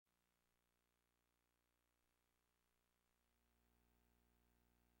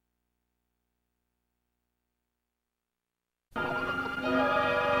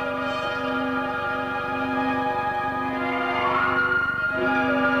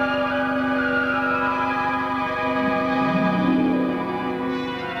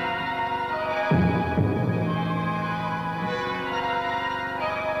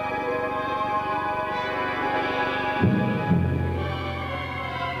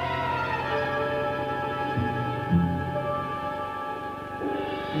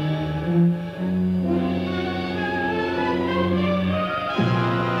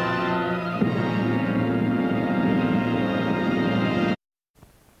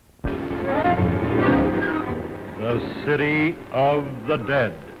The city of the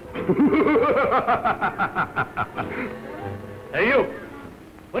dead. Hey, you!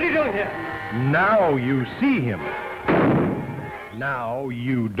 What are you doing here? Now you see him. Now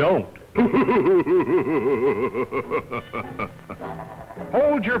you don't.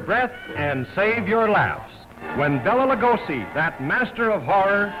 Hold your breath and save your laughs when Bela Lugosi, that master of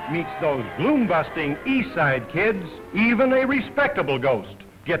horror, meets those gloom-busting East Side kids. Even a respectable ghost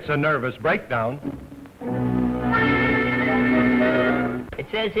gets a nervous breakdown. It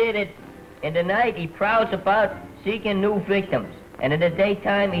says here that in the night he prowls about seeking new victims, and in the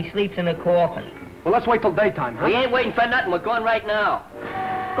daytime he sleeps in a coffin. Well, let's wait till daytime, huh? We ain't waiting for nothing. We're going right now.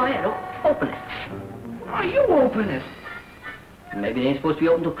 Go ahead, open it. Oh, you open it. Maybe they ain't supposed to be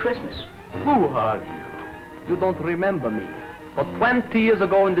open till Christmas. Who are you? You don't remember me. But 20 years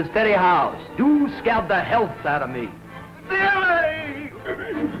ago in this very house, you scared the health out of me. No!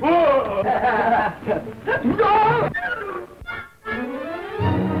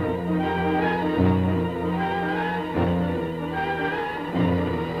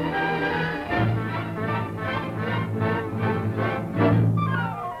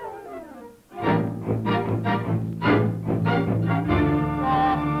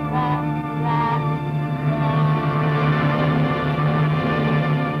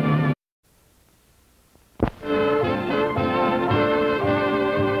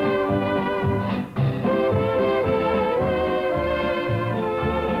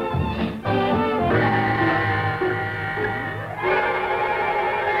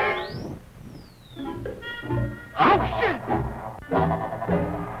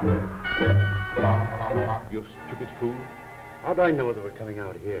 You stupid fool. How'd I know they were coming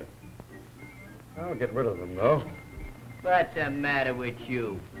out here? I'll get rid of them, though. What's the matter with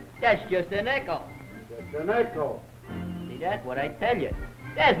you? That's just an echo. Just an echo. See, that's what I tell you.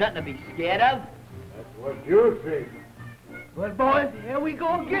 There's nothing to be scared of. That's what you think. Well, boys, here we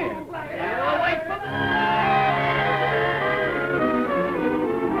go again. Wait for me.